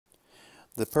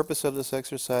The purpose of this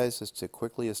exercise is to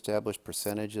quickly establish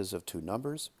percentages of two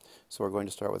numbers. So we're going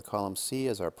to start with column C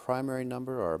as our primary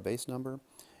number or our base number,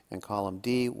 and column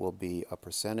D will be a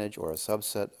percentage or a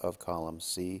subset of column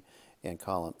C, and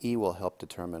column E will help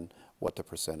determine what the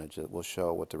percentage will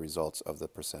show what the results of the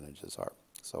percentages are.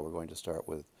 So we're going to start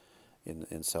with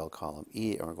in cell column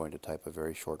E, and we're going to type a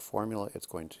very short formula. It's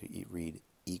going to read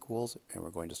equals, and we're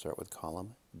going to start with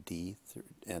column D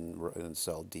in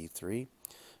cell D3.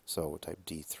 So we'll type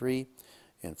D3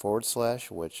 and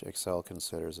 /, which Excel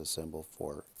considers a symbol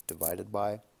for divided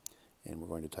by, and we're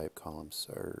going to type cell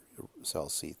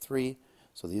C3.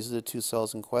 So these are the two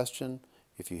cells in question.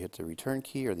 If you hit the return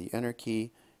key or the enter key,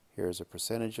 here's a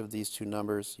percentage of these two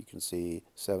numbers. You can see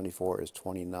 74 is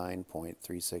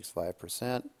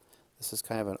 29.365%. This is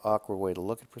kind of an awkward way to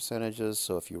look at percentages,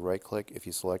 so if you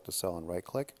select a cell and right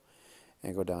click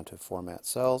and go down to Format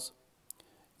Cells,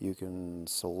 you can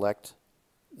select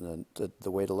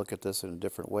the way to look at this in a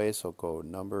different way. So go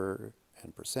number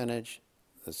and percentage.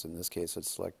 In this case, it's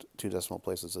select two decimal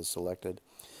places is selected.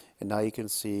 And now you can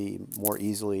see more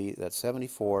easily that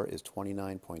 74 is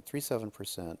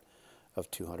 29.37% of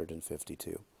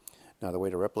 252. Now the way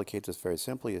to replicate this very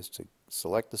simply is to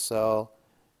select the cell,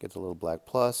 get the little black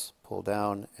plus, pull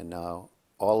down, and now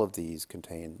all of these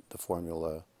contain the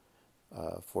formula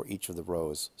for each of the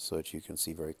rows so that you can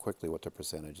see very quickly what the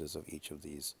percentages of each of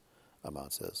these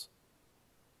amounts is.